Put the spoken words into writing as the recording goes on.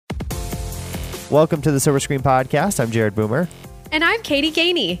Welcome to the Silver Screen Podcast. I'm Jared Boomer. And I'm Katie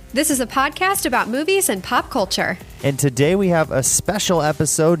Gainey. This is a podcast about movies and pop culture. And today we have a special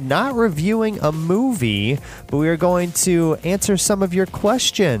episode, not reviewing a movie, but we are going to answer some of your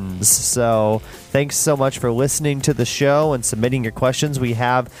questions. So thanks so much for listening to the show and submitting your questions. We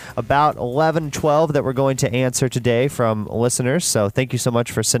have about 11, 12 that we're going to answer today from listeners. So thank you so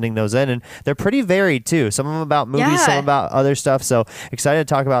much for sending those in. And they're pretty varied too. Some of them about movies, some about other stuff. So excited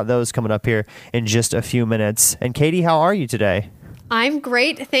to talk about those coming up here in just a few minutes. And Katie, how are you today? I'm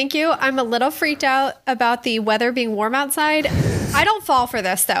great, thank you. I'm a little freaked out about the weather being warm outside. I don't fall for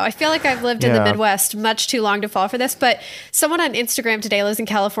this, though. I feel like I've lived in the Midwest much too long to fall for this. But someone on Instagram today lives in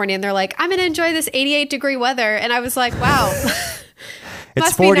California, and they're like, I'm going to enjoy this 88-degree weather. And I was like, wow.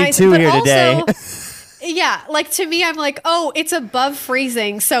 It's 42 here today. Yeah, like to me, I'm like, oh, it's above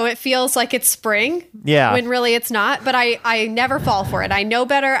freezing, so it feels like it's spring. Yeah. When really it's not. But I never fall for it. I know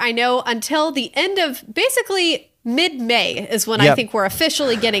better. I know until the end of basically mid-May is when I think we're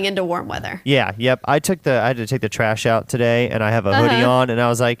officially getting into warm weather. Yeah, yep. I had to take the trash out today, and I have a hoodie on, and I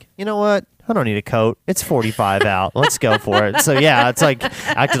was like, you know what? I don't need a coat. It's 45 out. Let's go for it. So yeah, it's like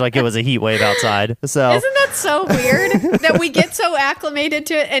acted like it was a heat wave outside. So isn't that so weird that we get so acclimated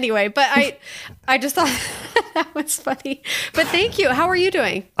to it anyway? But I just thought that was funny. But thank you. How are you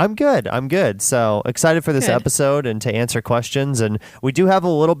doing? I'm good. So excited for this episode and to answer questions. And we do have a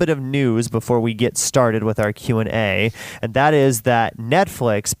little bit of news before we get started with our Q&A. And that is that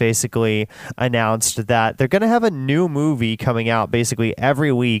Netflix basically announced that they're going to have a new movie coming out basically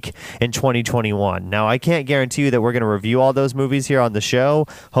every week in 2021. Now, I can't guarantee you that we're going to review all those movies here on the show.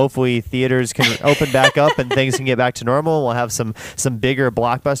 Hopefully, theaters can open back up and things can get back to normal. We'll have some bigger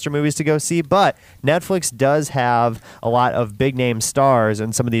blockbuster movies to go see. But Netflix does have a lot of big name stars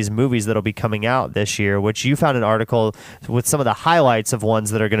in some of these movies that'll be coming out this year, which you found an article with some of the highlights of ones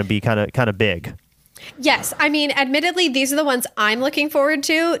that are going to be kind of big. Yes. I mean, admittedly, these are the ones I'm looking forward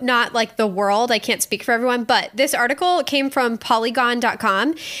to, not like the world. I can't speak for everyone, but this article came from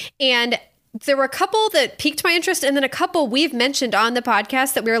Polygon.com, and there were a couple that piqued my interest, and then a couple we've mentioned on the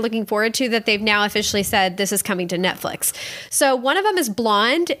podcast that we were looking forward to that they've now officially said this is coming to Netflix. So one of them is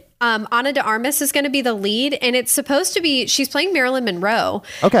Blonde. Ana de Armas is going to be the lead, and it's supposed to be, she's playing Marilyn Monroe.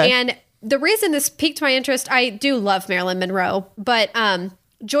 Okay. And the reason this piqued my interest, I do love Marilyn Monroe, but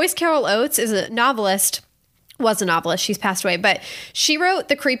Joyce Carol Oates is a novelist. Was a novelist. She's passed away, but she wrote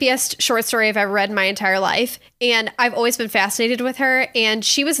the creepiest short story I've ever read in my entire life. And I've always been fascinated with her. And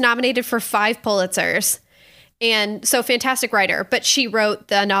she was nominated for 5 Pulitzers. And so fantastic writer, but she wrote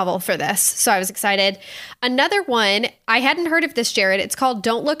the novel for this. So I was excited. Another one, I hadn't heard of this, Jared. It's called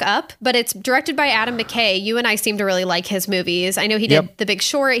Don't Look Up, but it's directed by Adam McKay. You and I seem to really like his movies. I know he did The Big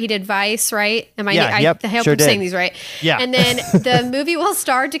Short. He did Vice, right? I hope I'm saying these right. Yeah. And then the movie will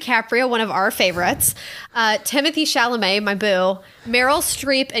star DiCaprio, one of our favorites, Timothée Chalamet, my boo, Meryl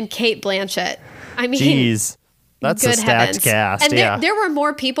Streep, and Cate Blanchett. I mean, jeez, that's a stacked cast. And there were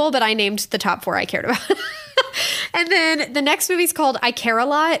more people, but I named the top 4 I cared about. And then the next movie's called I Care a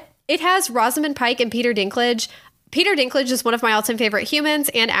Lot. It has Rosamund Pike and Peter Dinklage. Peter Dinklage is one of my all-time favorite humans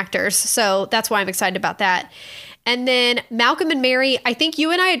and actors, so that's why I'm excited about that. And then Malcolm and Mary, I think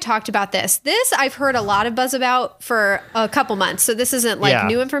you and I had talked about this. This I've heard a lot of buzz about for a couple months, so this isn't like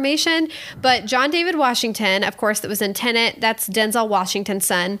new information. But John David Washington, of course, that was in Tenet, that's Denzel Washington's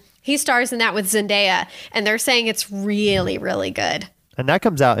son. He stars in that with Zendaya, and they're saying it's really, really good. And that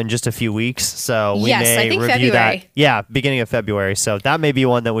comes out in just a few weeks, so we may I think review February. that. Yeah, beginning of February. So that may be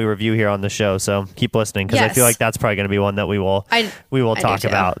one that we review here on the show. So keep listening because I feel like that's probably going to be one that we will talk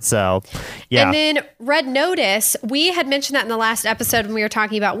about. So yeah. And then Red Notice, we had mentioned that in the last episode when we were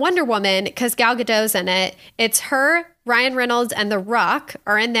talking about Wonder Woman because Gal Gadot's in it. It's her, Ryan Reynolds, and The Rock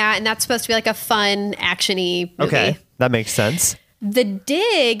are in that, and that's supposed to be like a fun, action-y movie. Okay, that makes sense. The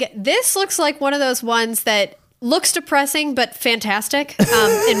Dig, this looks like one of those ones that looks depressing, but fantastic,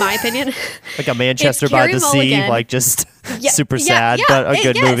 in my opinion. Like a Manchester by the Sea, like just super sad, but a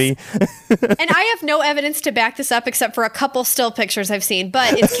good movie. And I have no evidence to back this up except for a couple still pictures I've seen,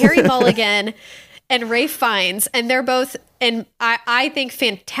 but it's Carey Mulligan and Ralph Fiennes, and they're both, and I think,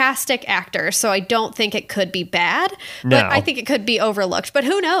 fantastic actors, so I don't think it could be bad, but I think it could be overlooked, but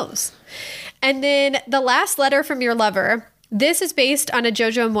who knows? And then The Last Letter from Your Lover. This is based on a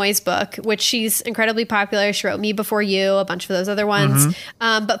Jojo Moyes book, which she's incredibly popular. She wrote Me Before You, a bunch of those other ones.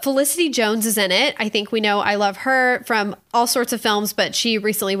 But Felicity Jones is in it. I think we know I love her from all sorts of films, but she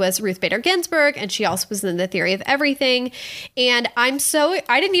recently was Ruth Bader Ginsburg, and she also was in The Theory of Everything. And I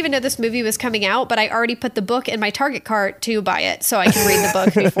didn't even know this movie was coming out, but I already put the book in my Target cart to buy it so I can read the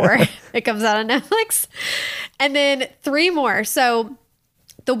book before it comes out on Netflix. And then 3 more. So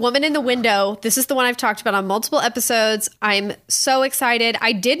The Woman in the Window. This is the one I've talked about on multiple episodes. I'm so excited.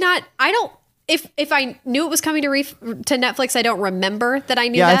 If I knew it was coming to Netflix, I don't remember that I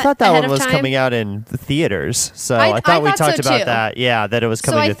knew that. Yeah, I thought that ahead one of was time. coming out in the theaters. So I thought we talked so about too. that. Yeah, that it was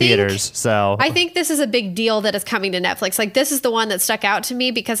coming to theaters. So I think this is a big deal that it's coming to Netflix. Like, this is the one that stuck out to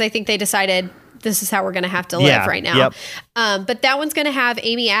me because I think they decided this is how we're going to have to live right now. Yep. But that one's going to have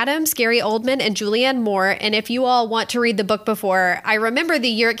Amy Adams, Gary Oldman, and Julianne Moore. And if you all want to read the book before, I remember the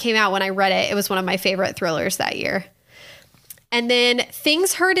year it came out when I read it. It was one of my favorite thrillers that year. And then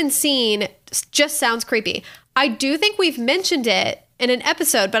Things Heard and Seen just sounds creepy. I do think we've mentioned it in an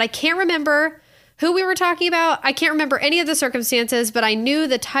episode, but I can't remember who we were talking about. I can't remember any of the circumstances, but I knew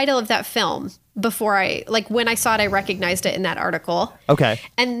the title of that film before when I saw it, I recognized it in that article. Okay.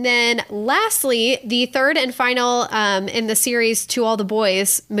 And then lastly, the third and final in the series To All the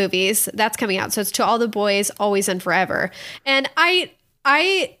Boys movies, that's coming out. So it's To All the Boys, Always and Forever. And I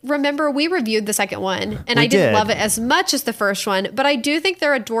remember we reviewed the second one and I didn't love it as much as the first one, but I do think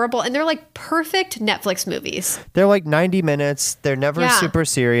they're adorable and they're like perfect Netflix movies. They're like 90 minutes. They're never super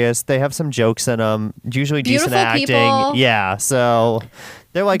serious. They have some jokes in them, usually decent acting. People. Yeah. So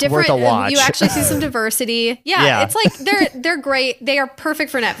they're like worth a watch. You actually see some diversity. Yeah. It's like they're great. They are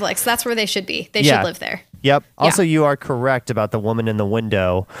perfect for Netflix. That's where they should be. They should live there. Yep. Also, you are correct about The Woman in the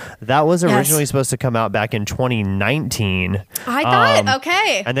Window. That was originally supposed to come out back in 2019. I thought,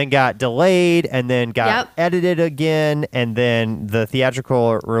 okay. And then got delayed and then got edited again. And then the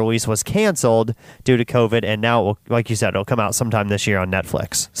theatrical release was canceled due to COVID. And now, it will, like you said, it'll come out sometime this year on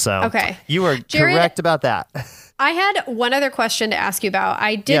Netflix. So you were correct about that. I had one other question to ask you about.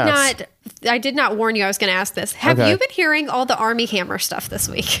 I did not warn you I was going to ask this. Have you been hearing all the Armie Hammer stuff this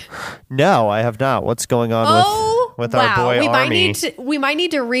week? No, I have not. What's going on with our boy Armie? We might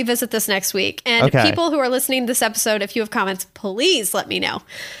need to revisit this next week. And people who are listening to this episode, if you have comments, please let me know.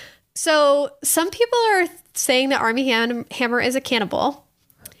 So some people are saying that Armie Hammer is a cannibal.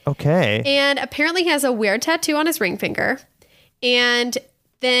 Okay. And apparently he has a weird tattoo on his ring finger. And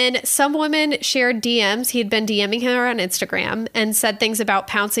then some women shared DMs. He'd been DMing her on Instagram and said things about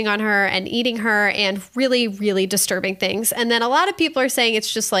pouncing on her and eating her and really, really disturbing things. And then a lot of people are saying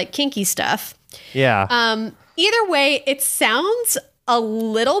it's just like kinky stuff. Yeah. Either way, it sounds a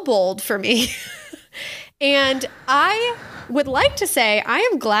little bold for me. And I would like to say I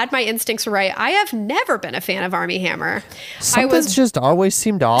am glad my instincts were right. I have never been a fan of Armie Hammer. Something's just always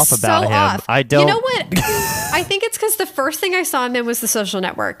seemed off about him. Off. I don't. You know what? I think it's because the first thing I saw him in was The Social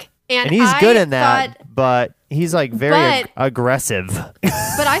Network. And he's good in that, but he's like very aggressive.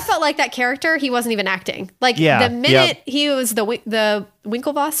 But I felt like that character, he wasn't even acting. Like the minute he was the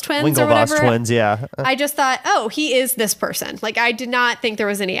Winklevoss twins or whatever. Winklevoss twins, yeah. I just thought, oh, he is this person. Like I did not think there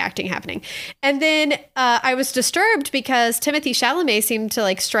was any acting happening. And then I was disturbed because Timothée Chalamet seemed to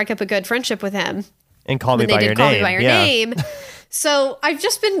like strike up a good friendship with him. And Call Me By Your Name. So I've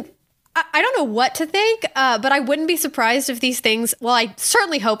just been... I don't know what to think, but I wouldn't be surprised if these things... Well, I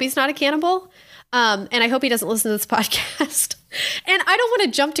certainly hope he's not a cannibal. And I hope he doesn't listen to this podcast. And I don't want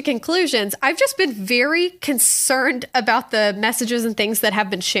to jump to conclusions. I've just been very concerned about the messages and things that have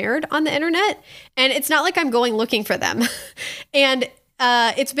been shared on the internet. And it's not like I'm going looking for them. And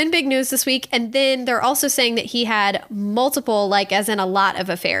it's been big news this week. And then they're also saying that he had multiple, like as in a lot of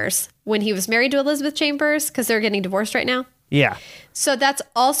affairs when he was married to Elizabeth Chambers, because they're getting divorced right now. Yeah. So that's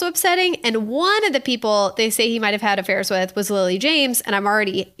also upsetting. And one of the people they say he might have had affairs with was Lily James. And I'm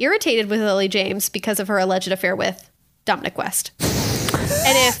already irritated with Lily James because of her alleged affair with Dominic West.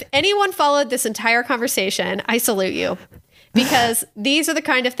 And if anyone followed this entire conversation, I salute you. Because these are the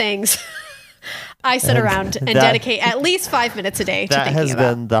kind of things I sit around and dedicate at least 5 minutes a day to thinking about. That has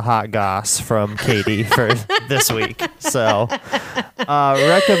been the hot goss from Katie for this week. So,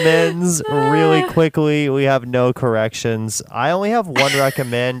 recommends really quickly. We have no corrections. I only have one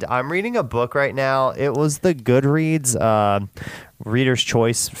recommend. I'm reading a book right now. It was the Goodreads Reader's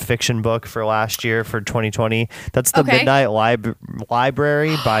Choice fiction book for last year for 2020. That's the Midnight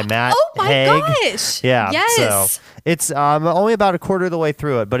Library by Matt Haig. Oh my gosh. Yeah. Yes. So it's only about a quarter of the way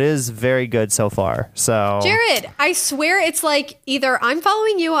through it, but it is very good so far. So Jared, I swear it's like either I'm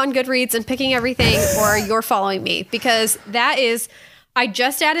following you on Goodreads and picking everything or you're following me, because that is... I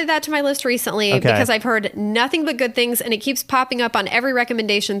just added that to my list recently because I've heard nothing but good things, and it keeps popping up on every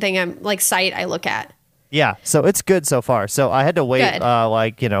recommendation thing site I look at. Yeah, so it's good so far. So I had to wait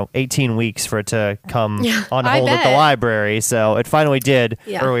 18 weeks for it to come on hold at the library. So it finally did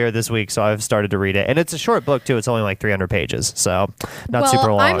earlier this week. So I've started to read it. And it's a short book too. It's only like 300 pages. So not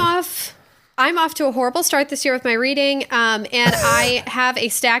super long. I'm off to a horrible start this year with my reading. And I have a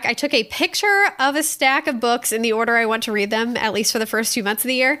stack. I took a picture of a stack of books in the order I want to read them, at least for the first few months of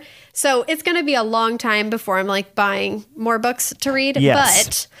the year. So it's going to be a long time before I'm like buying more books to read. Yes.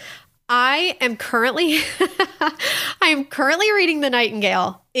 But I am currently reading The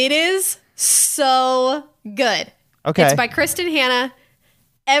Nightingale. It is so good. Okay. It's by Kristen Hanna.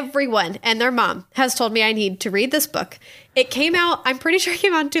 Everyone and their mom has told me I need to read this book. It came out, I'm pretty sure it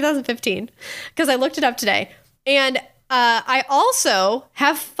came out in 2015 because I looked it up today. And I also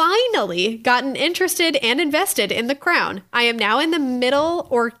have finally gotten interested and invested in The Crown. I am now in the middle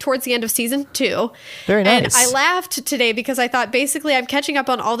or towards the end of season 2. Very nice. And I laughed today because I thought basically I'm catching up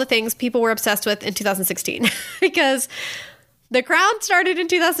on all the things people were obsessed with in 2016 because The Crown started in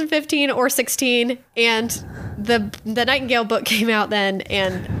 2015 or 16, and the Nightingale book came out then,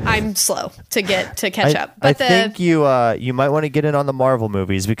 and I'm slow to catch up. But I think you might want to get in on the Marvel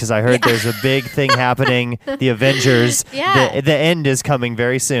movies because I heard there's a big thing happening. The Avengers, the end is coming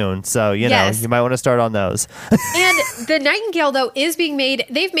very soon, so you know you might want to start on those. And The Nightingale though is being made.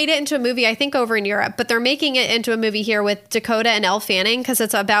 They've made it into a movie, I think, over in Europe, but they're making it into a movie here with Dakota and Elle Fanning because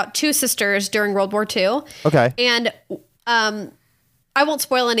it's about two sisters during World War II. Okay, and I won't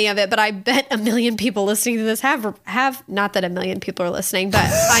spoil any of it, but I bet a million people listening to this have not that a million people are listening, but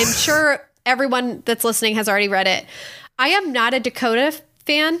I'm sure everyone that's listening has already read it. I am not a Dakota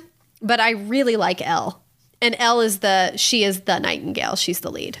fan, but I really like Elle. And Elle is the Nightingale. She's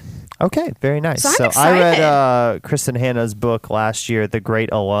the lead. Okay, very nice. So I read Kristen Hanna's book last year, The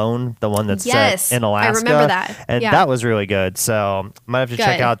Great Alone, the one that's set in Alaska. I remember that. And that was really good. So I might have to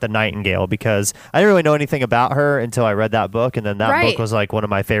check out The Nightingale because I didn't really know anything about her until I read that book. And then that book was like one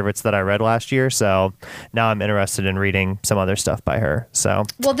of my favorites that I read last year. So now I'm interested in reading some other stuff by her. So,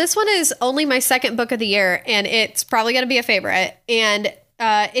 well, this one is only my second book of the year, and it's probably going to be a favorite. And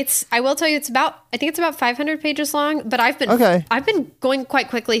I will tell you, I think it's about 500 pages long, but I've been going quite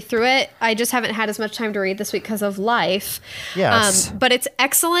quickly through it. I just haven't had as much time to read this week because of life. Yes. But it's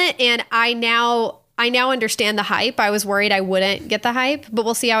excellent. And I now understand the hype. I was worried I wouldn't get the hype, but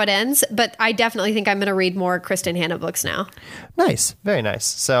we'll see how it ends. But I definitely think I'm going to read more Kristen Hanna books now. Nice. Very nice.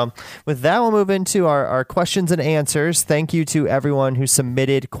 So with that, we'll move into our questions and answers. Thank you to everyone who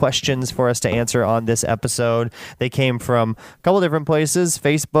submitted questions for us to answer on this episode. They came from a couple different places,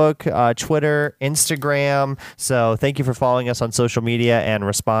 Facebook, Twitter, Instagram. So thank you for following us on social media and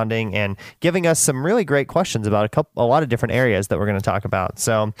responding and giving us some really great questions about a lot of different areas that we're going to talk about.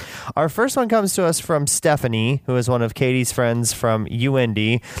 So our first one comes to us from Stephanie, who is one of Katie's friends from UND.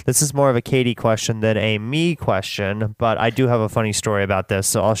 This is more of a Katie question than a me question, but I do have a funny story about this,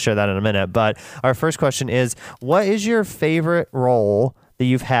 so I'll share that in a minute. But our first question is, what is your favorite role that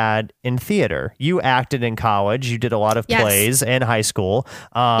you've had in theater? You acted in college. You did a lot of plays in high school.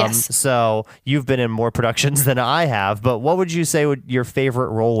 So you've been in more productions than I have, but what would you say your favorite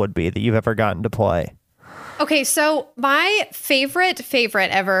role would be that you've ever gotten to play? Okay, so my favorite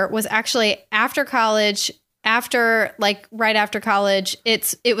ever was actually after college, right after college.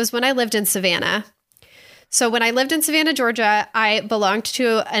 It was when I lived in Savannah. So when I lived in Savannah, Georgia, I belonged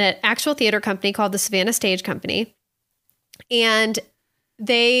to an actual theater company called the Savannah Stage Company. And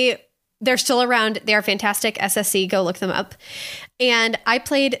they're still around. They're fantastic. SSC, go look them up. And I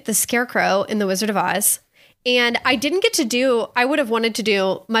played the Scarecrow in The Wizard of Oz. And I would have wanted to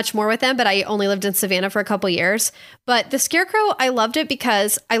do much more with them, but I only lived in Savannah for a couple years. But the Scarecrow, I loved it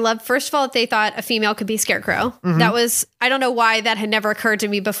because first of all, they thought a female could be Scarecrow. Mm-hmm. I don't know why that had never occurred to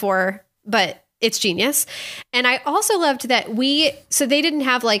me before, but it's genius. And I also loved that so they didn't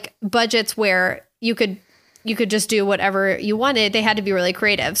have like budgets where you could just do whatever you wanted. They had to be really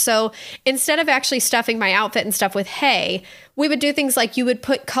creative. So instead of actually stuffing my outfit and stuff with hay, we would do things like you would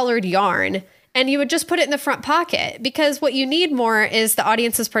put colored yarn and you would just put it in the front pocket, because what you need more is the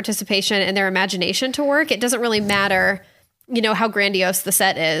audience's participation and their imagination to work. It doesn't really matter, how grandiose the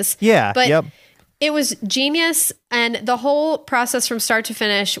set is. Yeah. But it was genius. And the whole process from start to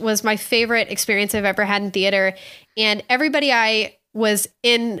finish was my favorite experience I've ever had in theater. And everybody I was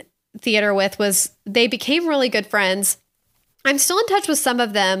in theater with they became really good friends. I'm still in touch with some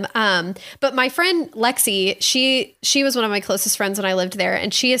of them. But my friend Lexi, she was one of my closest friends when I lived there,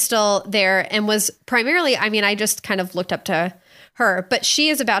 and she is still there and was primarily, I just kind of looked up to her, but she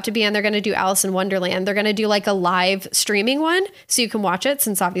is about to be on. They're going to do Alice in Wonderland. They're going to do like a live streaming one so you can watch it,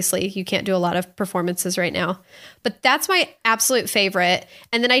 since obviously you can't do a lot of performances right now. But that's my absolute favorite.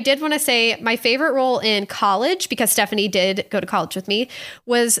 And then I did want to say my favorite role in college, because Stephanie did go to college with me,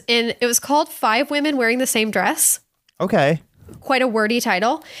 it was called 5 Women Wearing the Same Dress. Okay. quite a wordy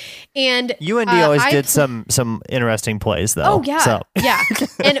title. And UND always did some interesting plays, though. Oh, yeah. Yeah.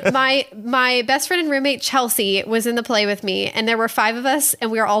 And my best friend and roommate, Chelsea, was in the play with me, and there were 5 of us,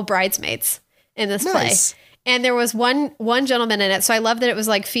 and we were all bridesmaids in this play. And there was one gentleman in it, so I love that it was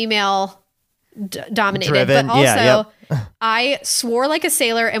like female dominated. Driven. But also, I swore like a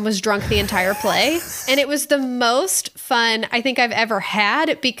sailor and was drunk the entire play. And it was the most fun I think I've ever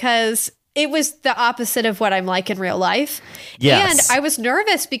had because it was the opposite of what I'm like in real life. Yes. And I was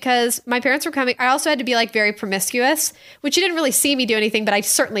nervous because my parents were coming. I also had to be like very promiscuous, which you didn't really see me do anything, but I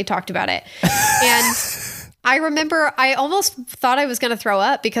certainly talked about it. And I remember I almost thought I was going to throw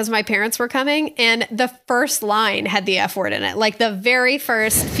up because my parents were coming, and the first line had the F word in it. Like the very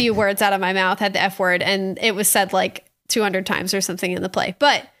first few words out of my mouth had the F word, and it was said like 200 times or something in the play.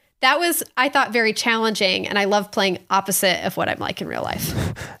 But that was, I thought, very challenging, and I love playing opposite of what I'm like in real life.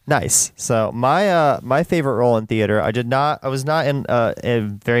 Nice. So my favorite role in theater, I was not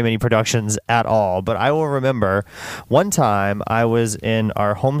in very many productions at all, but I will remember one time I was in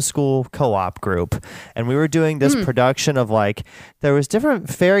our homeschool co-op group, and we were doing this production of like, there was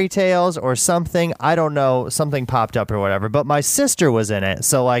different fairy tales or something, I don't know, something popped up or whatever, but my sister was in it.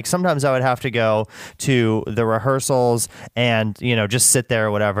 So like sometimes I would have to go to the rehearsals and, just sit there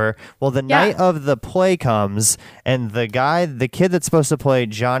or whatever. Well, the night of the play comes, and the kid that's supposed to play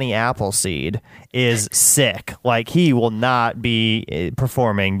Johnny Appleseed is sick. Like he will not be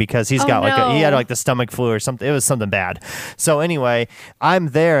performing because he's got he had like the stomach flu or something. It was something bad. So anyway, I'm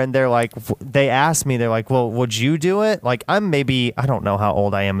there, and they asked me, they're like, well, would you do it? Like I'm maybe, I don't know how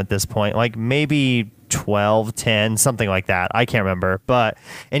old I am at this point. Like maybe 12, 10, something like that. I can't remember. But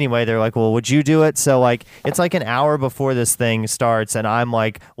anyway, they're like, well, would you do it? So like, it's like an hour before this thing starts, and I'm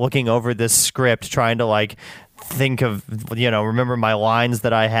like looking over this script, trying to like think of, remember my lines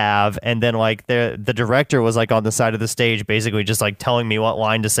that I have. And then like the director was like on the side of the stage, basically just like telling me what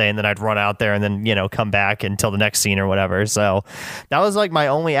line to say. And then I'd run out there and then, come back until the next scene or whatever. So that was like my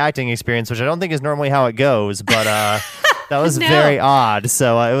only acting experience, which I don't think is normally how it goes, but, that was very odd.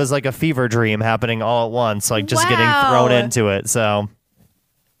 So it was like a fever dream happening all at once, like just getting thrown into it. So,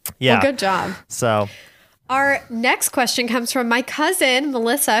 yeah. Well, good job. So, our next question comes from my cousin,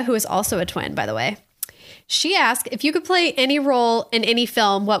 Melissa, who is also a twin, by the way. She asked, if you could play any role in any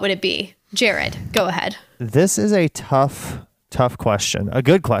film, what would it be? Jared, go ahead. This is a tough question, a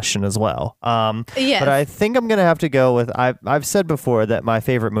good question as well. Yes. But I think I'm gonna have to go with, I've said before that my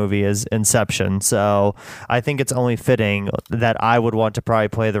favorite movie is Inception, so I think it's only fitting that I would want to probably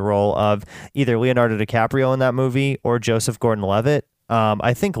play the role of either Leonardo DiCaprio in that movie or Joseph Gordon-Levitt.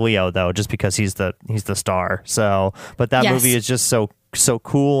 I think Leo though, just because he's the star. So, but that movie is just so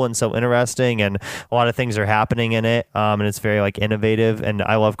cool and so interesting, and a lot of things are happening in it, and it's very like innovative, and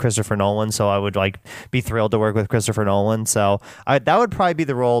I love Christopher Nolan, so I would like be thrilled to work with Christopher Nolan. So that would probably be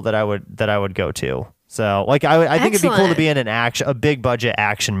the role that I would go to. So like I think it'd be cool to be in a big budget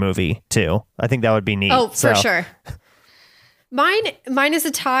action movie too. I think that would be neat. Oh, for sure. Mine is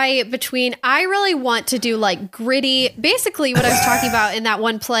a tie between, I really want to do like gritty, basically what I was talking about in that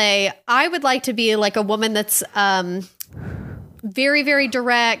one play. I would like to be like a woman that's very, very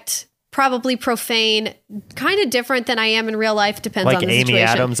direct, probably profane, kind of different than I am in real life, depends like on the Amy situation.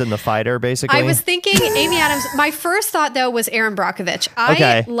 Adams in The Fighter, basically. I was thinking Amy Adams. My first thought, though, was Erin Brockovich.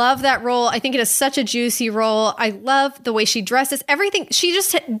 I love that role. I think it is such a juicy role. I love the way she dresses. Everything.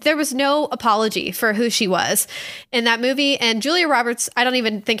 There was no apology for who she was in that movie. And Julia Roberts, I don't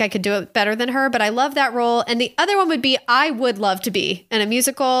even think I could do it better than her, but I love that role. And the other one would be, I would love to be in a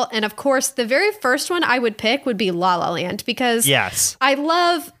musical. And of course, the very first one I would pick would be La La Land, because I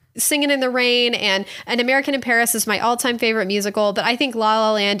love Singing in the Rain, and An American in Paris is my all-time favorite musical, but I think La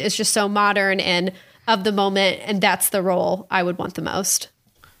La Land is just so modern and of the moment, and that's the role I would want the most.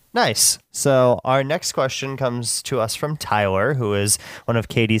 Nice. So our next question comes to us from Tyler, who is one of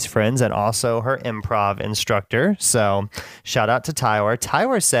Katie's friends and also her improv instructor. So shout out to Tyler.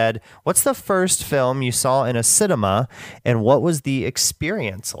 Tyler said, what's the first film you saw in a cinema, and what was the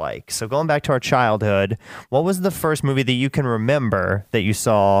experience like? So going back to our childhood, what was the first movie that you can remember that you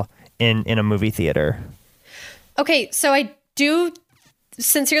saw in a movie theater? Okay, so I do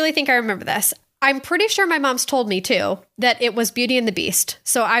sincerely think I remember this. I'm pretty sure my mom's told me too that it was Beauty and the Beast.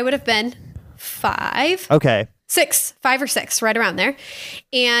 So I would have been 5. Okay. 5 or 6, right around there.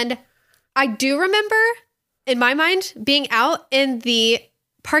 And I do remember, in my mind, being out in the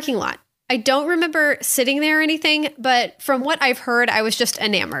parking lot. I don't remember sitting there or anything, but from what I've heard, I was just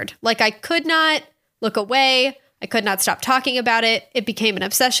enamored. Like I could not look away. I could not stop talking about it. It became an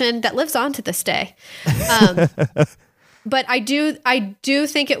obsession that lives on to this day. but I do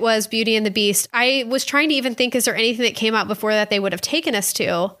think it was Beauty and the Beast. I was trying to even think, is there anything that came out before that they would have taken us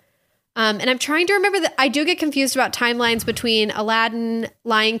to? And I'm trying to remember that I do get confused about timelines between Aladdin,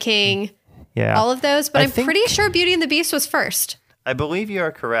 Lion King, all of those, but I'm pretty sure Beauty and the Beast was first. I believe you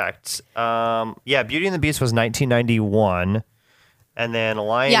are correct. Beauty and the Beast was 1991, and then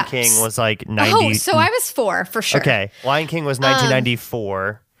Lion King was like 90. Oh, so I was 4 for sure. Okay, Lion King was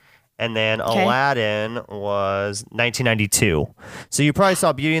 1994. And then Aladdin was 1992. So you probably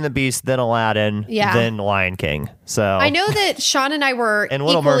saw Beauty and the Beast, then Aladdin, then Lion King. So I know that Sean and I were and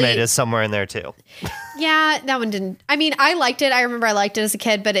Little Mermaid is somewhere in there too. Yeah, that one didn't. I mean, I liked it. I remember I liked it as a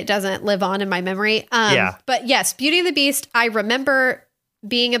kid, but it doesn't live on in my memory. But yes, Beauty and the Beast, I remember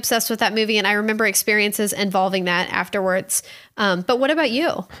being obsessed with that movie, and I remember experiences involving that afterwards. But what about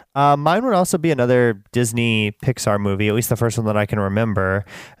you? Mine would also be another Disney Pixar movie, at least the first one that I can remember,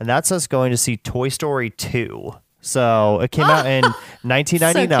 and that's us going to see Toy Story 2. So it came out in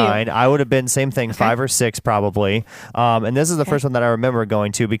 1999. So I would have been same thing, 5 or 6 probably. And this is the first one that I remember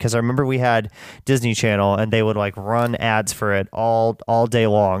going to because I remember we had Disney Channel and they would like run ads for it all day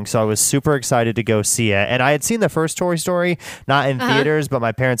long. So I was super excited to go see it. And I had seen the first Toy Story, not in theaters, but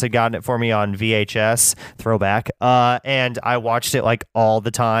my parents had gotten it for me on VHS, throwback. And I watched it like all the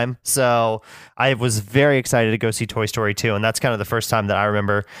time. So I was very excited to go see Toy Story 2. And that's kind of the first time that I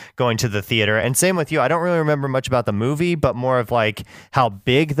remember going to the theater. And same with you. I don't really remember much about the movie, but more of like how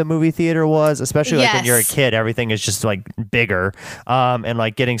big the movie theater was, especially like when you're a kid, everything is just like bigger, and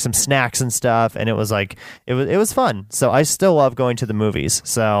like getting some snacks and stuff. And it was like, it was fun. So I still love going to the movies.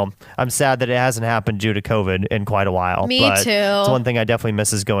 So I'm sad that it hasn't happened due to COVID in quite a while. Me but too. It's one thing I definitely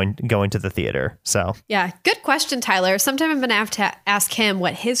miss is going to the theater. So yeah, good question, Tyler. Sometime I'm going to have to ask him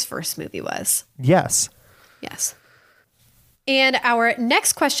what his first movie was. Yes. And our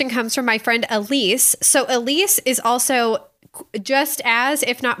next question comes from my friend Elise. So Elise is also just as,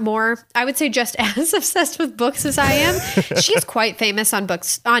 if not more, I would say just as obsessed with books as I am. She's quite famous on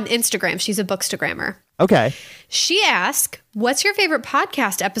Instagram. She's a bookstagrammer. Okay. She asked, what's your favorite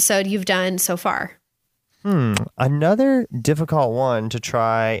podcast episode you've done so far? Another difficult one to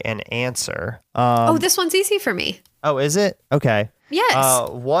try and answer. This one's easy for me. Oh, is it? Okay. Yes.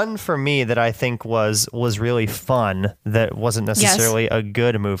 One for me that I think was really fun that wasn't necessarily a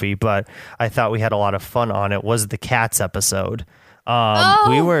good movie, but I thought we had a lot of fun on it was the Cats episode.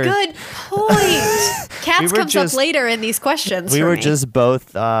 Good point. Cats comes up later in these questions. We were just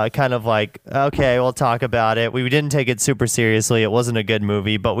both kind of like, okay, we'll talk about it. We didn't take it super seriously. It wasn't a good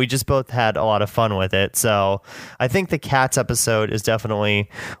movie, but we just both had a lot of fun with it. So I think the Cats episode is definitely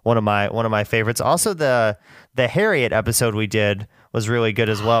one of my favorites. Also, the Harriet episode we did was really good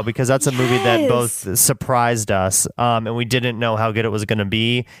as well because that's a movie that both surprised us and we didn't know how good it was going to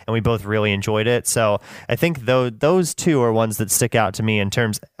be and we both really enjoyed it. So I think those two are ones that stick out to me in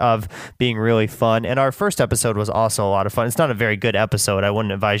terms of being really fun. And our first episode was also a lot of fun. It's not a very good episode. I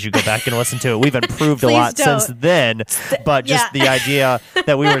wouldn't advise you go back and listen to it. We've improved a lot since then, but just the idea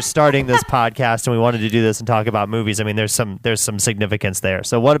that we were starting this podcast and we wanted to do this and talk about movies. I mean, there's some significance there.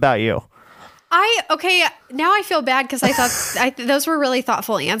 So what about you? Now I feel bad because I thought those were really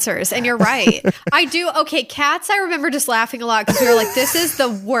thoughtful answers, and you're right. I do. Okay, Cats, I remember just laughing a lot because we were like, this is the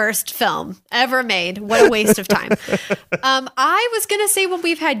worst film ever made. What a waste of time. I was going to say when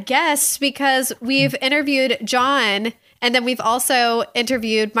we've had guests because we've interviewed John, and then we've also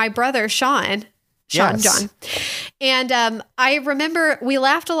interviewed my brother, Sean. John. And I remember we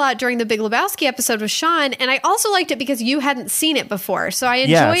laughed a lot during the Big Lebowski episode with Sean, and I also liked it because you hadn't seen it before. So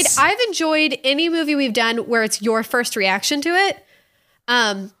I've enjoyed any movie we've done where it's your first reaction to it.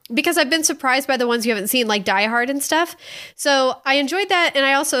 Because I've been surprised by the ones you haven't seen, like Die Hard and stuff. So I enjoyed that, and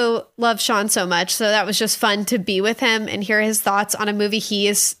I also love Sean so much. So that was just fun to be with him and hear his thoughts on a movie he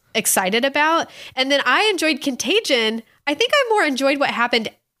is excited about. And then I enjoyed Contagion. I think I more enjoyed what happened.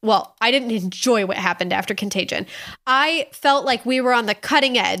 Well, I didn't enjoy what happened after Contagion. I felt like we were on the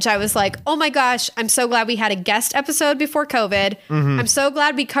cutting edge. I was like, oh my gosh, I'm so glad we had a guest episode before COVID. Mm-hmm. I'm so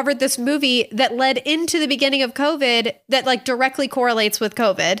glad we covered this movie that led into the beginning of COVID that like directly correlates with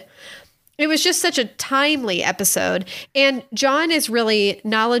COVID. It was just such a timely episode. And John is really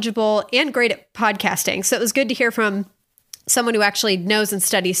knowledgeable and great at podcasting. So it was good to hear from someone who actually knows and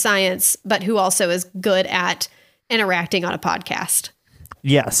studies science, but who also is good at interacting on a podcast.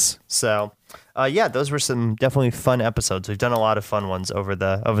 Yes. So, those were some definitely fun episodes. We've done a lot of fun ones over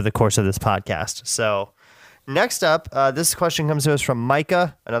the course of this podcast. So, next up, this question comes to us from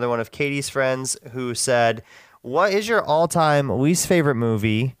Micah, another one of Katie's friends, who said, "What is your all-time least favorite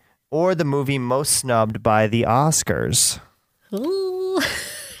movie, or the movie most snubbed by the Oscars?" Ooh.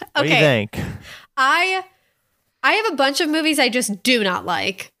 What do you think? I have a bunch of movies I just do not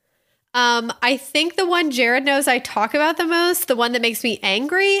like. I think the one Jared knows I talk about the most, the one that makes me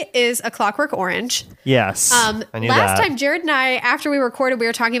angry, is A Clockwork Orange. Yes. I knew last time Jared and I, after we recorded, we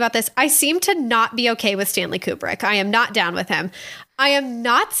were talking about this. I seem to not be okay with Stanley Kubrick. I am not down with him. I am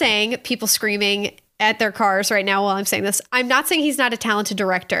not saying people screaming at their cars right now while I'm saying this. I'm not saying he's not a talented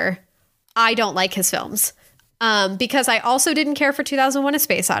director. I don't like his films. Because I also didn't care for 2001: A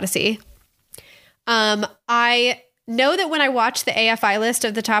Space Odyssey. I know that when I watched the AFI list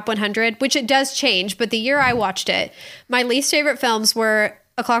of the top 100, which it does change, but the year I watched it, my least favorite films were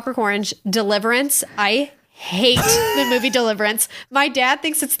A Clockwork Orange, Deliverance. I hate the movie Deliverance. My dad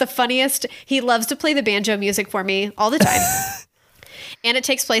thinks it's the funniest. He loves to play the banjo music for me all the time. And it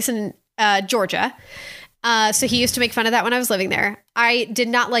takes place in Georgia. So he used to make fun of that when I was living there. I did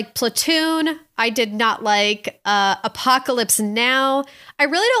not like Platoon. I did not like Apocalypse Now. I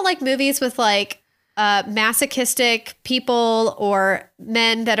really don't like movies with like masochistic people or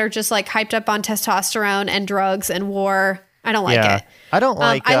men that are just like hyped up on testosterone and drugs and war. I don't like it. I don't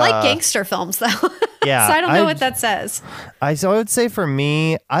like... I like gangster films, though. Yeah. So I don't know what that says. So I would say for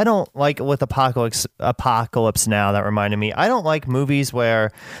me, I don't like with Apocalypse Now, that reminded me. I don't like movies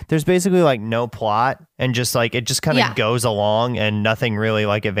where there's basically like no plot and just like it just kind of goes along and nothing really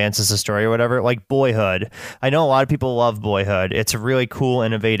like advances the story or whatever. Like Boyhood. I know a lot of people love Boyhood. It's a really cool,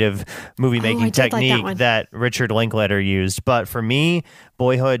 innovative movie making technique like that Richard Linklater used. But for me,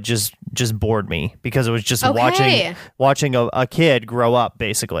 Boyhood just bored me because it was just watching a kid grow up,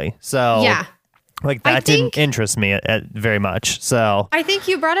 basically. So like that didn't interest me at very much. So I think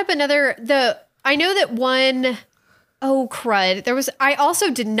you brought up I know that one, oh crud. I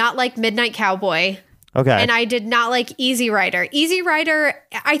also did not like Midnight Cowboy. Okay. And I did not like Easy Rider. Easy Rider,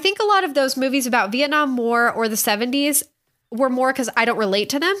 I think a lot of those movies about Vietnam War or the 70s were more because I don't relate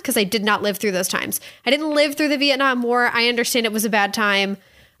to them because I did not live through those times. I didn't live through the Vietnam War. I understand it was a bad time.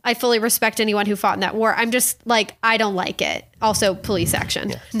 I fully respect anyone who fought in that war. I'm just like, I don't like it. Also, police action.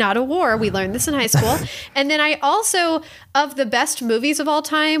 Yeah. Not a war. We learned this in high school. And then I also, of the best movies of all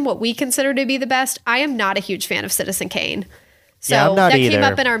time, what we consider to be the best, I am not a huge fan of Citizen Kane. So that came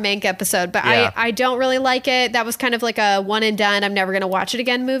up in our Mank episode, but I don't really like it. That was kind of like a one and done, I'm never going to watch it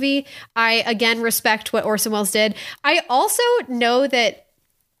again movie. I, again, respect what Orson Welles did. I also know that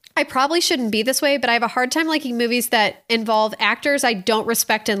I probably shouldn't be this way, but I have a hard time liking movies that involve actors I don't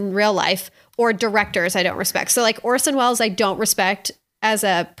respect in real life or directors I don't respect. So like Orson Welles, I don't respect as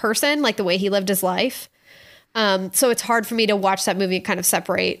a person, like the way he lived his life. So it's hard for me to watch that movie and kind of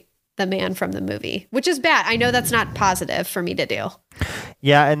separate the man from the movie, which is bad. I know that's not positive for me to do.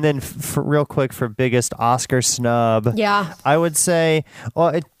 Yeah, and then real quick for biggest Oscar snub. Yeah. I would say, well,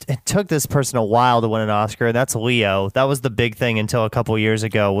 it took this person a while to win an Oscar, and that's Leo. That was the big thing until a couple years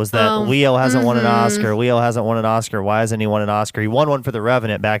ago, was that Leo hasn't won an Oscar. Leo hasn't won an Oscar. Why hasn't he won an Oscar? He won one for The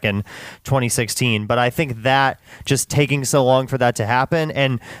Revenant back in 2016, but I think that just taking so long for that to happen,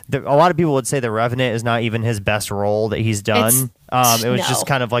 and a lot of people would say The Revenant is not even his best role that he's done. It was just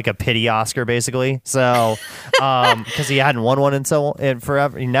kind of like a pity Oscar, basically. So, because he hadn't won one in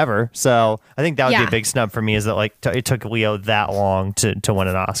forever, he never. So I think that would be a big snub for me, is that like it took Leo that long to win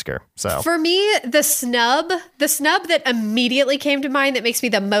an Oscar. So for me, the snub that immediately came to mind that makes me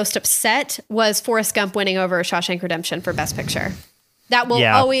the most upset was Forrest Gump winning over Shawshank Redemption for Best Picture. That will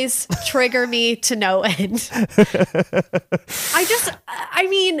always trigger me to no end. I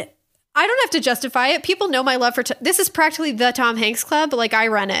mean, I don't have to justify it. People know my love for this is practically the Tom Hanks Club. Like, I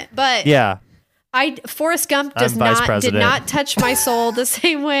run it, but Forrest Gump did not touch my soul the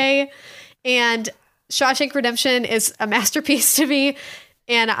same way. And Shawshank Redemption is a masterpiece to me.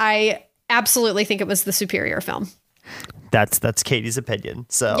 And I absolutely think it was the superior film. That's Katie's opinion.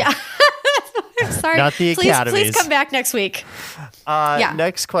 So yeah. Sorry. Not the Academies. Please come back next week.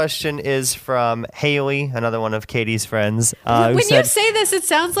 Next question is from Haley, another one of Katie's friends. When you say this, it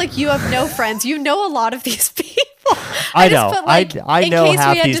sounds like you have no friends. You know a lot of these people. I know. I know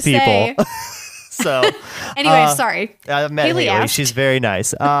half these people. So anyway, sorry. I met Haley. She's very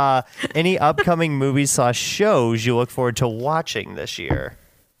nice. Any upcoming movies/shows you look forward to watching this year?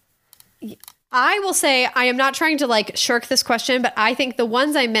 I will say, I am not trying to like shirk this question, but I think the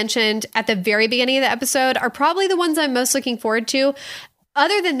ones I mentioned at the very beginning of the episode are probably the ones I'm most looking forward to.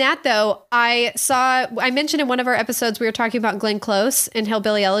 Other than that, though, I mentioned in one of our episodes, we were talking about Glenn Close in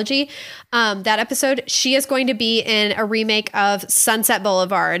Hillbilly Elegy. That episode, she is going to be in a remake of Sunset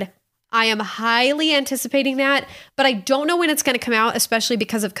Boulevard. I am highly anticipating that, but I don't know when it's going to come out, especially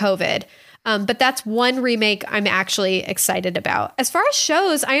because of COVID. But that's one remake I'm actually excited about. As far as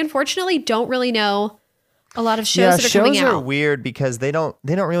shows, I unfortunately don't really know A lot of shows that are coming out. Shows are weird because they don't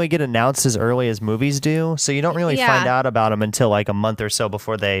really get announced as early as movies do. So you don't really find out about them until like a month or so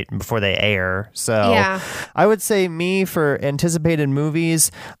before they air. So I would say for anticipated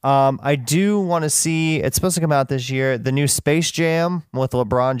movies, I do want to see, it's supposed to come out this year, the new Space Jam with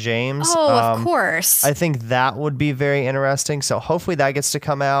LeBron James. Oh, of course. I think that would be very interesting. So hopefully that gets to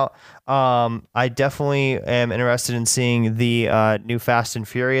come out. I definitely am interested in seeing the new Fast and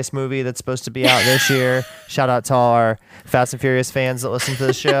Furious movie that's supposed to be out this year. Shout out to all our Fast and Furious fans that listen to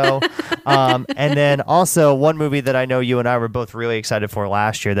the show. And then also one movie that I know you and I were both really excited for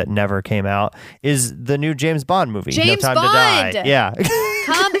last year that never came out is the new James Bond movie. James No Time Bond! to Die. Yeah.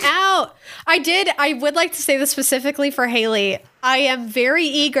 Come out. I would like to say this specifically for Haley. I am very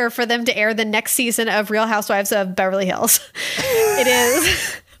eager for them to air the next season of Real Housewives of Beverly Hills. It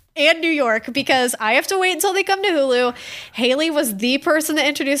is... and New York, because I have to wait until they come to Hulu. Haley was the person that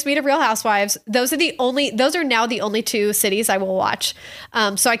introduced me to Real Housewives. Those are now the only two cities I will watch.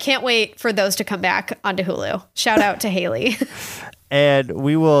 So I can't wait for those to come back onto Hulu. Shout out to Haley. And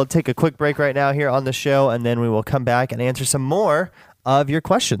we will take a quick break right now here on the show, and then we will come back and answer some more of your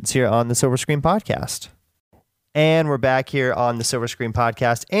questions here on the Silver Screen Podcast. And we're back here on the Silver Screen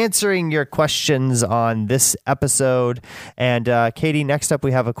Podcast answering your questions on this episode. And Katie, next up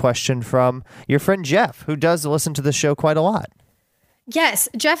we have a question from your friend Jeff, who does listen to the show quite a lot. Yes,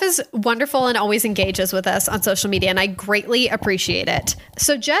 Jeff is wonderful and always engages with us on social media, and I greatly appreciate it.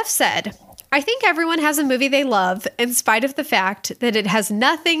 So Jeff said, I think everyone has a movie they love in spite of the fact that it has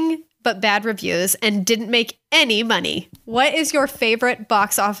nothing but bad reviews and didn't make any money. What is your favorite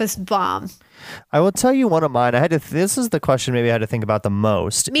box office bomb? I will tell you one of mine. This is the question maybe I had to think about the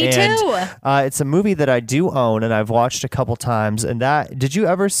most. Me too. It's a movie that I do own and I've watched a couple times. And did you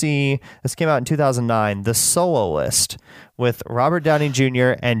ever see, this came out in 2009, The Soloist with Robert Downey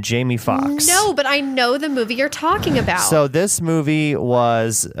Jr. and Jamie Foxx? No, but I know the movie you're talking about. So this movie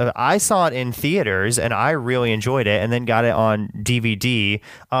was, I saw it in theaters and I really enjoyed it, and then got it on DVD.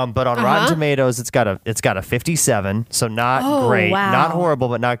 But on Rotten Tomatoes, it's got a 57, so not great, not horrible,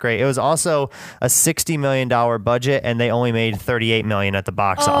 but not great. It was also a $60 million budget, and they only made $38 million at the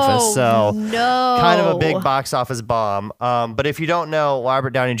box office. So kind of a big box office bomb. But if you don't know,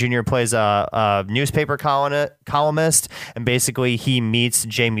 Robert Downey Jr. plays a newspaper columnist, and basically he meets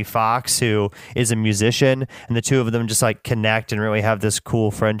Jamie Foxx, who is a musician, and the two of them just like connect and really have this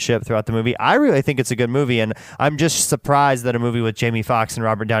cool friendship throughout the movie. I really think it's a good movie, and I'm just surprised that a movie with Jamie Foxx and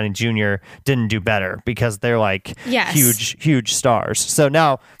Robert Downey Jr. didn't do better, because they're like huge stars. So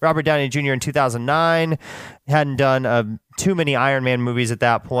now Robert Downey Jr. in 2009 hadn't done too many Iron Man movies at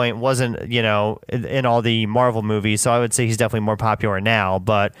that point, wasn't, in all the Marvel movies. So I would say he's definitely more popular now,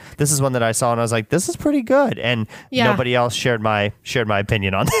 but this is one that I saw and I was like, this is pretty good. And nobody else shared my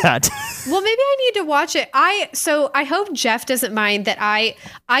opinion on that. Well, maybe I need to watch it. So I hope Jeff doesn't mind that I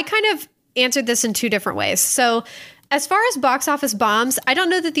kind of answered this in two different ways. So as far as box office bombs, I don't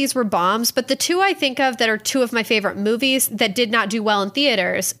know that these were bombs, but the two I think of that are two of my favorite movies that did not do well in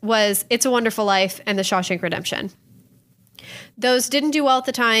theaters was It's a Wonderful Life and The Shawshank Redemption. Those didn't do well at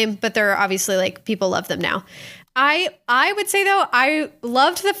the time, but they're obviously like people love them now. I would say though, I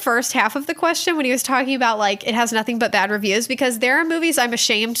loved the first half of the question when he was talking about like it has nothing but bad reviews, because there are movies I'm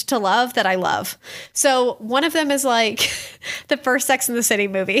ashamed to love that I love. So one of them is like the first Sex and the City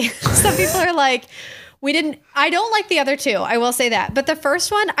movie. Some people are like, I don't like the other two. I will say that. But the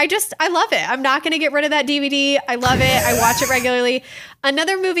first one, I love it. I'm not going to get rid of that DVD. I love it. I watch it regularly.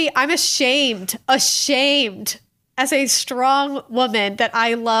 Another movie, I'm ashamed as a strong woman that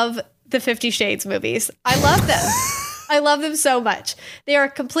I love the 50 Shades movies. I love them. I love them so much. They are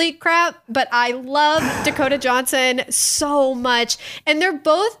complete crap, but I love Dakota Johnson so much. And they're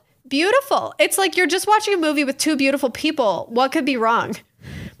both beautiful. It's like you're just watching a movie with two beautiful people. What could be wrong?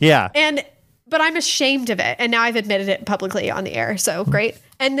 Yeah. But I'm ashamed of it. And now I've admitted it publicly on the air. So great.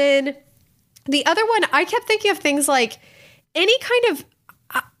 And then the other one, I kept thinking of things like any kind of,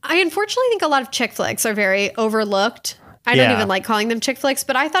 I unfortunately think a lot of chick flicks are very overlooked. I don't even like calling them chick flicks,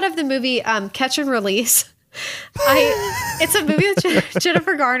 but I thought of the movie Catch and Release. It's a movie with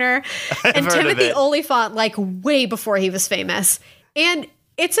Jennifer Garner and Timothy Olyphant, like way before he was famous. And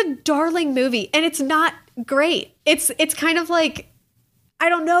it's a darling movie, and it's not great. It's kind of like, I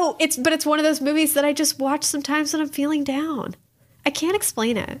don't know. But it's one of those movies that I just watch sometimes when I'm feeling down. I can't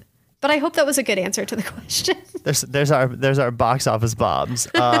explain it, but I hope that was a good answer to the question. There's our box office bombs.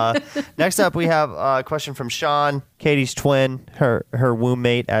 Next up, we have a question from Sean, Katie's twin, her womb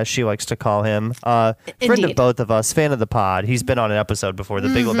mate, as she likes to call him. Friend of both of us, fan of the pod. He's been on an episode before, the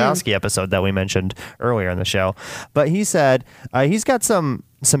Big Lebowski episode that we mentioned earlier in the show. But he said he's got some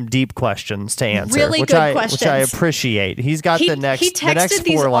some deep questions to answer, Really which good questions. which I appreciate. He's got the next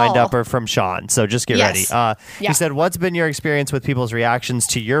four lined up are from Sean, so just get ready. He said, "What's been your experience with people's reactions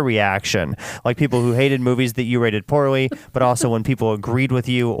to your reaction? Like people who hated movies that you rated poorly, but also when people agreed with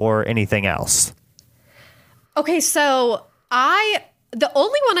you or anything else." Okay, so the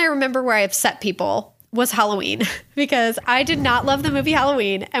only one I remember where I upset people was Halloween, because I did not love the movie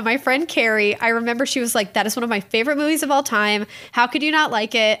Halloween. And my friend Carrie, I remember she was like, that is one of my favorite movies of all time. How could you not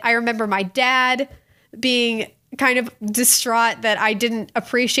like it? I remember my dad being kind of distraught that I didn't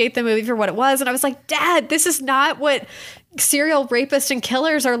appreciate the movie for what it was. And I was like, Dad, this is not what serial rapists and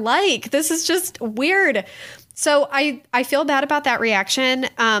killers are like. This is just weird. So I feel bad about that reaction.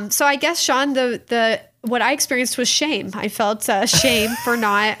 So I guess, Sean, what I experienced was shame. I felt shame for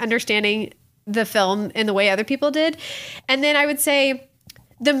not understanding the film in the way other people did. And then I would say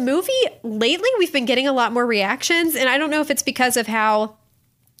the movie lately, we've been getting a lot more reactions. And I don't know if it's because of how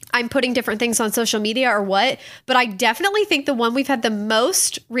I'm putting different things on social media or what, but I definitely think the one we've had the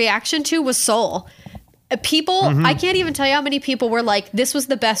most reaction to was Soul. People, I can't even tell you how many people were like, this was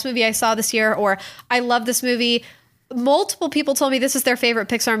the best movie I saw this year, or I love this movie. Multiple people told me this is their favorite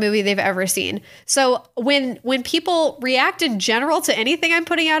Pixar movie they've ever seen. So when people react in general to anything I'm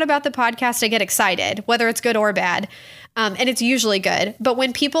putting out about the podcast, I get excited, whether it's good or bad. And it's usually good. But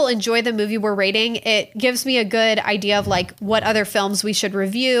when people enjoy the movie we're rating, it gives me a good idea of like what other films we should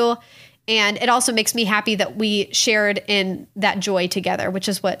review. And it also makes me happy that we shared in that joy together, which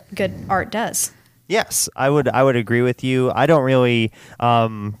is what good art does. Yes, I would agree with you. I don't really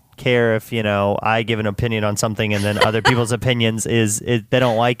care if I give an opinion on something and then other people's opinions is they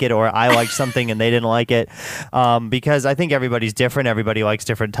don't like it, or I like something and they didn't like it, because I think everybody's different. Everybody likes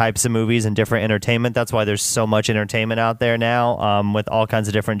different types of movies and different entertainment. That's why there's so much entertainment out there now, with all kinds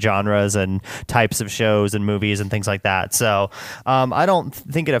of different genres and types of shows and movies and things like that. So I don't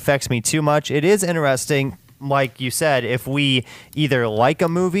think it affects me too much. It is interesting, like you said, if we either like a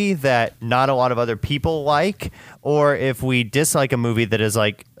movie that not a lot of other people like, or if we dislike a movie that is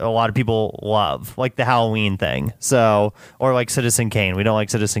like a lot of people love, like the Halloween thing. So, or like Citizen Kane. We don't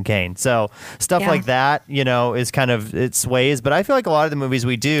like Citizen Kane. So stuff like that, is kind of its ways. But I feel like a lot of the movies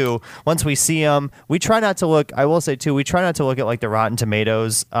we do, once we see them, we try not to look, I will say too, we try not to look at like the Rotten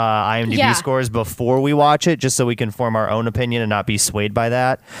Tomatoes, IMDb scores before we watch it, just so we can form our own opinion and not be swayed by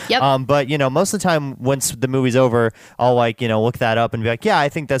that. Yep. But most of the time, once the movie's over, I'll look that up and be like, yeah, I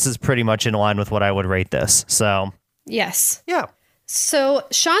think this is pretty much in line with what I would rate this. So yes. Yeah. So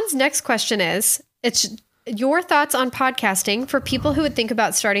Sean's next question is, it's your thoughts on podcasting for people who would think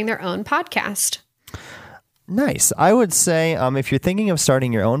about starting their own podcast. Nice. I would say if you're thinking of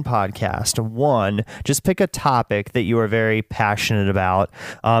starting your own podcast, one, just pick a topic that you are very passionate about,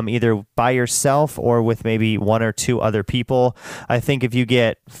 either by yourself or with maybe one or two other people. I think if you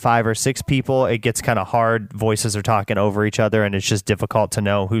get 5 or 6 people, it gets kind of hard. Voices are talking over each other and it's just difficult to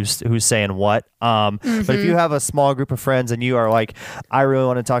know who's saying what. But if you have a small group of friends and you are like, I really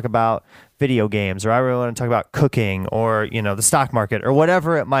want to talk about video games, or I really want to talk about cooking, or the stock market, or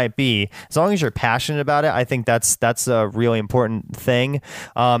whatever it might be, as long as you're passionate about it, I think that's a really important thing.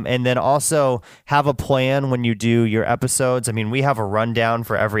 And then also have a plan when you do your episodes. I mean, we have a rundown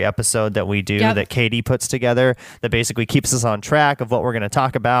for every episode that we do that Katie puts together that basically keeps us on track of what we're going to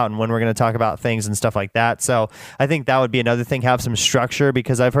talk about and when we're going to talk about things and stuff like that. So I think that would be another thing, have some structure,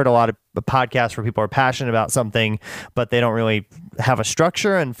 because I've heard a lot of podcasts where people are passionate about something, but they don't really have a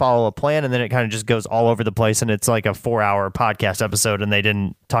structure and follow a plan, and then it kind of just goes all over the place, and it's like a 4-hour podcast episode and they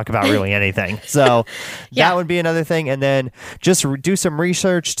didn't talk about really anything. So that would be another thing. And then just do some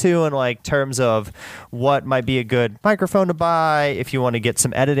research too, in like terms of what might be a good microphone to buy. If you want to get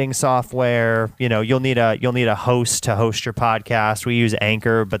some editing software, you'll need a host to host your podcast. We use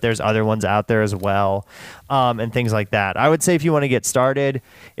Anchor, but there's other ones out there as well, and things like that. I would say if you want to get started,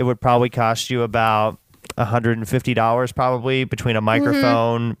 it would probably cost you about $150 probably, between a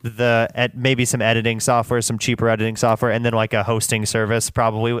microphone, maybe some editing software, some cheaper editing software, and then like a hosting service.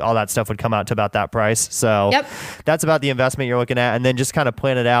 Probably all that stuff would come out to about that price. So that's about the investment you're looking at. And then just kind of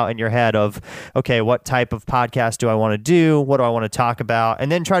plan it out in your head of, okay, what type of podcast do I want to do? What do I want to talk about? And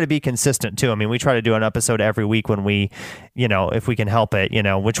then try to be consistent too. I mean, we try to do an episode every week when we, if we can help it,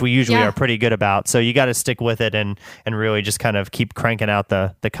 which we usually are pretty good about. So you got to stick with it and really just kind of keep cranking out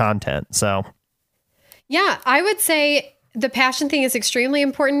the content. So yeah, I would say the passion thing is extremely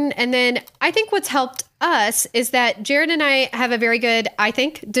important. And then I think what's helped us is that Jared and I have a very good, I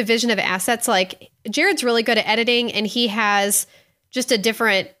think, division of assets. Like Jared's really good at editing, and he has just a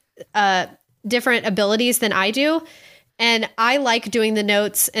different abilities than I do. And I like doing the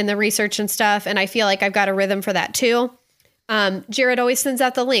notes and the research and stuff. And I feel like I've got a rhythm for that too. Jared always sends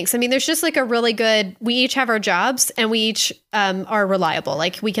out the links. I mean, there's just like a really good, we each have our jobs and we each are reliable.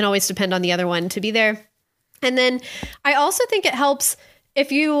 Like we can always depend on the other one to be there. And then I also think it helps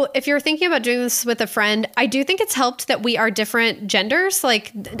if you're thinking about doing this with a friend. I do think it's helped that we are different genders.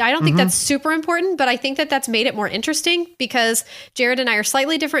 Like, I don't think that's super important, but I think that that's made it more interesting because Jared and I are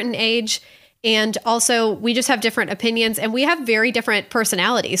slightly different in age. And also we just have different opinions and we have very different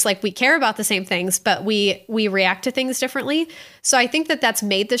personalities. Like we care about the same things, but we react to things differently. So I think that that's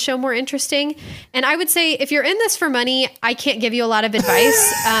made the show more interesting. And I would say if you're in this for money, I can't give you a lot of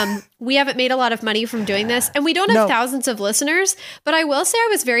advice. We haven't made a lot of money from doing this and we don't have thousands of listeners, but I will say I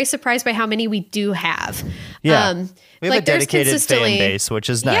was very surprised by how many we do have. Yeah. We have a dedicated fan base, which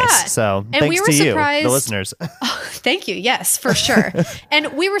is nice. Yeah. So and thanks to you, the listeners. Oh, thank you. Yes, for sure.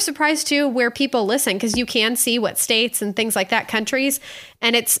 And we were surprised too where people listen because you can see what states and things like that, countries.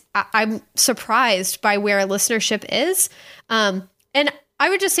 And I'm surprised by where listenership is. And I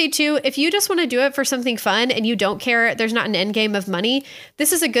would just say too, if you just want to do it for something fun and you don't care, there's not an end game of money,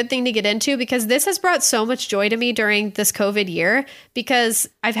 this is a good thing to get into because this has brought so much joy to me during this COVID year because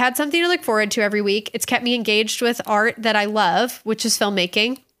I've had something to look forward to every week. It's kept me engaged with art that I love, which is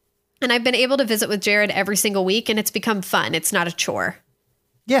filmmaking. And I've been able to visit with Jared every single week and it's become fun. It's not a chore.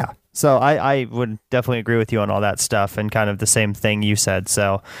 Yeah. So I would definitely agree with you on all that stuff and kind of the same thing you said.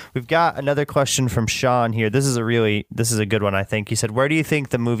 So we've got another question from Sean here. This is a good one, I think. He said, where do you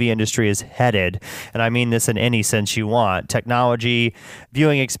think the movie industry is headed? And I mean this in any sense you want. Technology,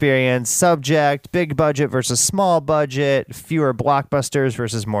 viewing experience, subject, big budget versus small budget, fewer blockbusters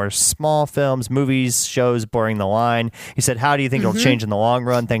versus more small films, movies, shows blurring the line. He said, how do you think it'll change in the long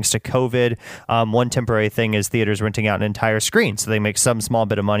run thanks to COVID? One temporary thing is theaters renting out an entire screen so they make some small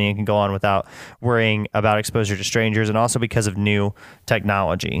bit of money and can go on without worrying about exposure to strangers and also because of new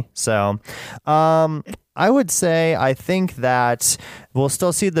technology. So I would say I think that we'll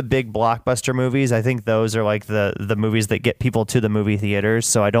still see the big blockbuster movies. I think those are like the movies that get people to the movie theaters.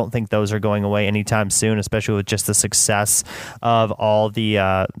 So I don't think those are going away anytime soon, especially with just the success of all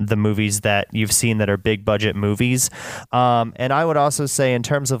the movies that you've seen that are big budget movies. And I would also say in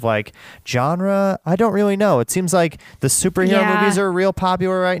terms of like genre, I don't really know. It seems like the superhero movies are real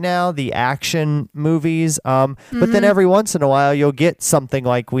popular right now, the action movies. But then every once in a while you'll get something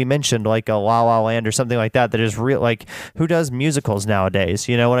like we mentioned, like a La La Land or something like that is real. Like who does musicals nowadays?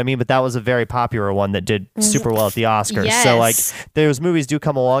 You know what I mean? But that was a very popular one that did super well at the Oscars. Yes. So like those movies do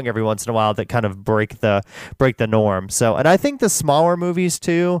come along every once in a while that kind of break the norm. So, and I think the smaller movies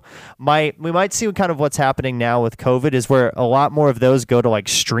too, we might see kind of what's happening now with COVID is where a lot more of those go to like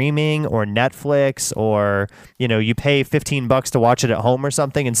streaming or Netflix or, you know, you pay $15 to watch it at home or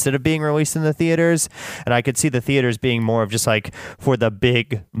something instead of being released in the theaters. And I could see the theaters being more of just like for the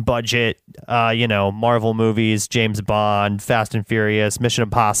big budget, Marvel movies, James Bond, Fast and Furious, Mission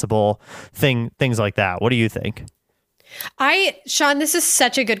Impossible, things like that. What do you think? Sean, this is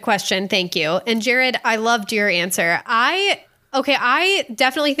such a good question. Thank you. And Jared, I loved your answer. I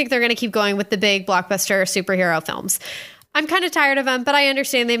definitely think they're going to keep going with the big blockbuster superhero films. I'm kind of tired of them, but I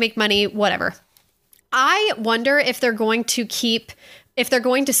understand they make money, whatever. I wonder if they're going to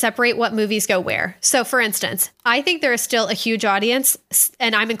separate what movies go where. So for instance, I think there is still a huge audience,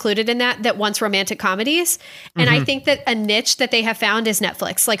 and I'm included in that wants romantic comedies. And I think that a niche that they have found is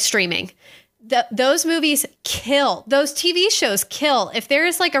Netflix, like streaming. Those movies kill. Those TV shows kill. If there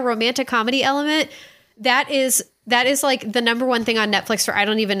is like a romantic comedy element, that is like the number one thing on Netflix for I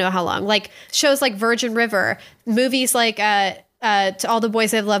don't even know how long. Like shows like Virgin River, movies like To All the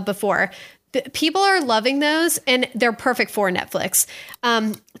Boys I've Loved Before. People are loving those and they're perfect for Netflix.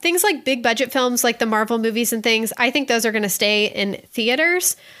 Things like big budget films like the Marvel movies and things, I think those are going to stay in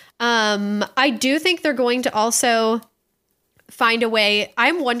theaters. I do think they're going to also find a way.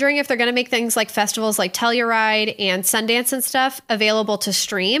 I'm wondering if they're going to make things like festivals like Telluride and Sundance and stuff available to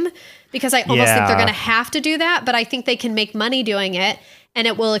stream, because I almost think they're going to have to do that, but I think they can make money doing it. And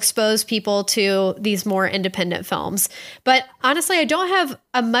it will expose people to these more independent films. But honestly, I don't have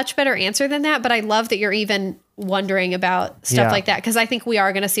a much better answer than that. But I love that you're even wondering about stuff like that, because I think we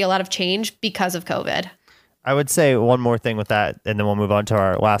are going to see a lot of change because of COVID. I would say one more thing with that, and then we'll move on to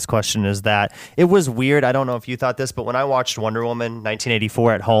our last question, is that it was weird. I don't know if you thought this, but when I watched Wonder Woman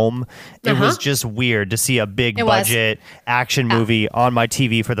 1984 at home, it was just weird to see a big budget action movie on my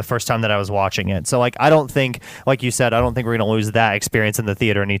TV for the first time that I was watching it. So like, I don't think, like you said, I don't think we're going to lose that experience in the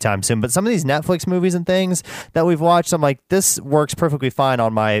theater anytime soon. But some of these Netflix movies and things that we've watched, I'm like, this works perfectly fine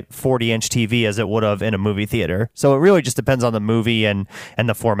on my 40-inch TV as it would have in a movie theater. So it really just depends on the movie and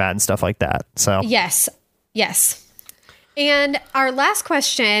the format and stuff like that. So Yes. And our last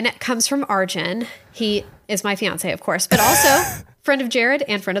question comes from Arjun. He is my fiance, of course, but also friend of Jared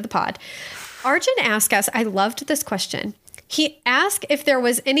and friend of the pod. Arjun asked us, I loved this question. He asked if there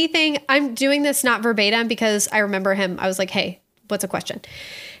was anything, I'm doing this not verbatim because I remember him. I was like, hey, what's a question?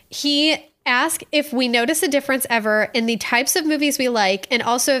 He asked if we notice a difference ever in the types of movies we like, and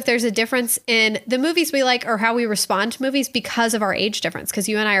also if there's a difference in the movies we like or how we respond to movies because of our age difference, because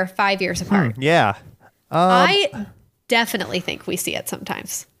you and I are 5 years apart. Yeah. I definitely think we see it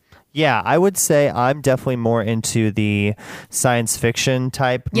sometimes. Yeah, I would say I'm definitely more into the science fiction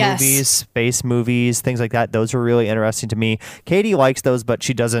type movies, space movies, things like that. Those are really interesting to me. Katie likes those, but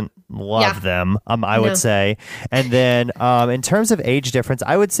she doesn't love them, I would say. And then in terms of age difference,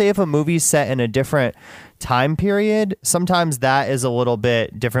 I would say if a movie's set in a different time period, sometimes that is a little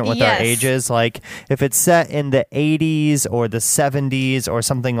bit different with our ages. Like if it's set in the 80s or the 70s or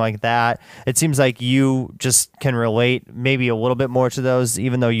something like that, it seems like you just can relate maybe a little bit more to those,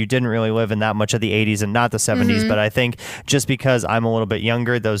 even though you didn't really live in that much of the 80s and not the 70s. But I think just because I'm a little bit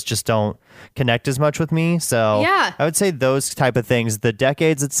younger, those just don't connect as much with me. So I would say those type of things, the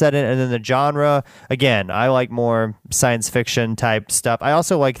decades it's set in, and then the genre, again, I like more science fiction type stuff. I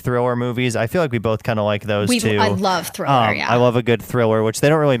also like thriller movies. I feel like we both kind of like those too. I love thriller, I love a good thriller, which they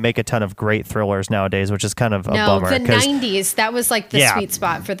don't really make a ton of great thrillers nowadays, which is kind of a bummer. No, the 90s, that was like the sweet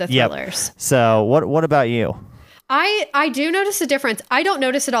spot for the thrillers. Yep. So what about you? I do notice a difference. I don't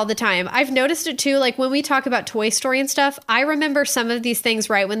notice it all the time. I've noticed it too. Like when we talk about Toy Story and stuff, I remember some of these things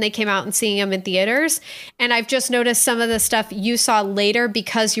right when they came out and seeing them in theaters. And I've just noticed some of the stuff you saw later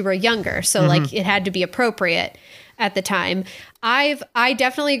because you were younger. So like it had to be appropriate at the time. I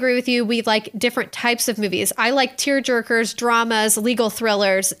definitely agree with you. We like different types of movies. I like tearjerkers, dramas, legal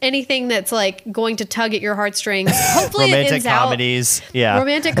thrillers, anything that's like going to tug at your heartstrings. Hopefully romantic comedies.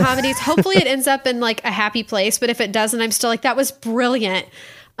 Romantic comedies. Hopefully it ends up in like a happy place. But if it doesn't, I'm still like, that was brilliant.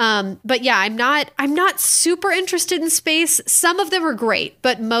 But yeah, I'm not super interested in space. Some of them are great,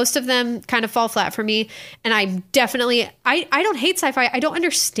 but most of them kind of fall flat for me. And I'm definitely, I don't hate sci-fi. I don't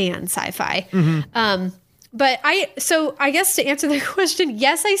understand sci-fi. But I guess to answer the question,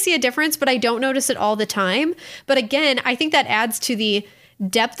 yes, I see a difference, but I don't notice it all the time. But again, I think that adds to the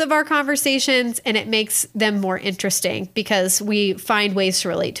depth of our conversations and it makes them more interesting because we find ways to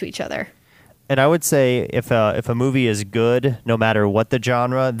relate to each other. And I would say if a movie is good, no matter what the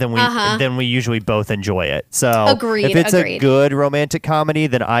genre, then we usually both enjoy it. So if it's a good romantic comedy,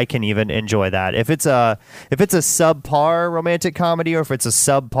 then I can even enjoy that. If it's a subpar romantic comedy or if it's a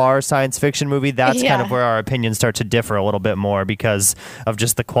subpar science fiction movie, that's kind of where our opinions start to differ a little bit more because of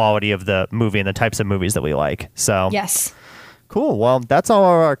just the quality of the movie and the types of movies that we like. So yes. Cool. Well, that's all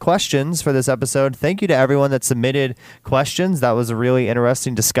our questions for this episode. Thank you to everyone that submitted questions. That was a really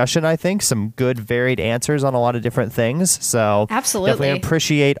interesting discussion, I think. Some good, varied answers on a lot of different things. So absolutely, definitely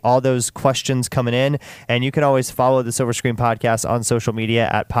appreciate all those questions coming in. And you can always follow the Silver Screen Podcast on social media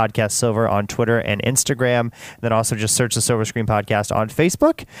at Podcast Silver on Twitter and Instagram. And then also just search the Silver Screen Podcast on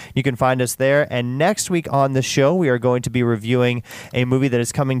Facebook. You can find us there. And next week on the show, we are going to be reviewing a movie that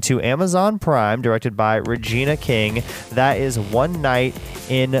is coming to Amazon Prime, directed by Regina King. That is One Night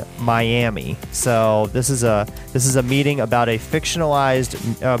in Miami. So this is a meeting about a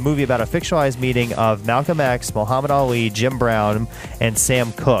fictionalized movie about a fictionalized meeting of Malcolm X, Muhammad Ali, Jim Brown, and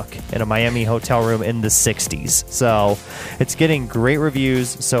Sam Cooke in a Miami hotel room in the 60s. So it's getting great reviews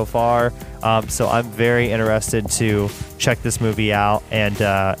so far. So I'm very interested to check this movie out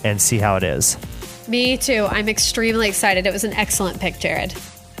and see how it is. Me too. I'm extremely excited. It was an excellent pick, Jared.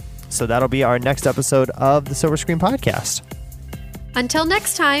 So that'll be our next episode of the Silver Screen Podcast. Until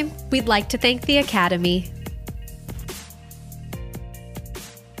next time, we'd like to thank the Academy.